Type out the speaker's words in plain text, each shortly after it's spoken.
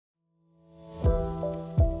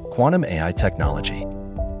Quantum AI technology.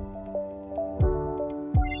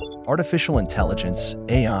 Artificial intelligence,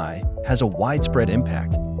 AI, has a widespread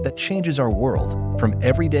impact that changes our world, from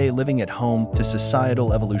everyday living at home to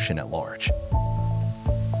societal evolution at large.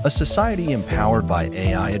 A society empowered by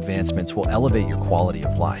AI advancements will elevate your quality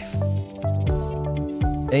of life.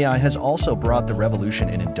 AI has also brought the revolution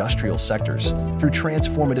in industrial sectors through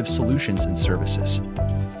transformative solutions and services.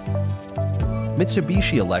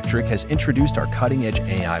 Mitsubishi Electric has introduced our cutting-edge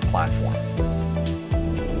AI platform,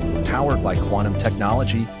 powered by quantum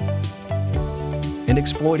technology and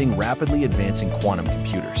exploiting rapidly advancing quantum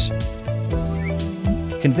computers.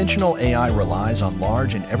 Conventional AI relies on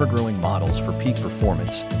large and ever-growing models for peak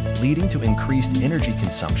performance, leading to increased energy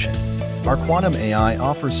consumption. Our quantum AI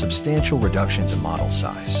offers substantial reductions in model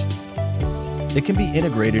size. It can be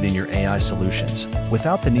integrated in your AI solutions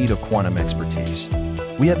without the need of quantum expertise.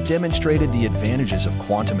 We have demonstrated the advantages of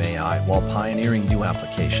quantum AI while pioneering new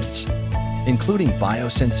applications, including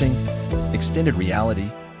biosensing, extended reality,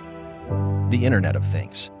 the Internet of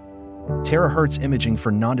Things, tera-hertz imaging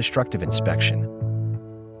for non-destructive inspection,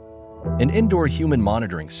 and indoor human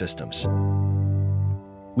monitoring systems.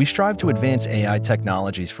 We strive to advance AI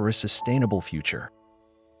technologies for a sustainable future.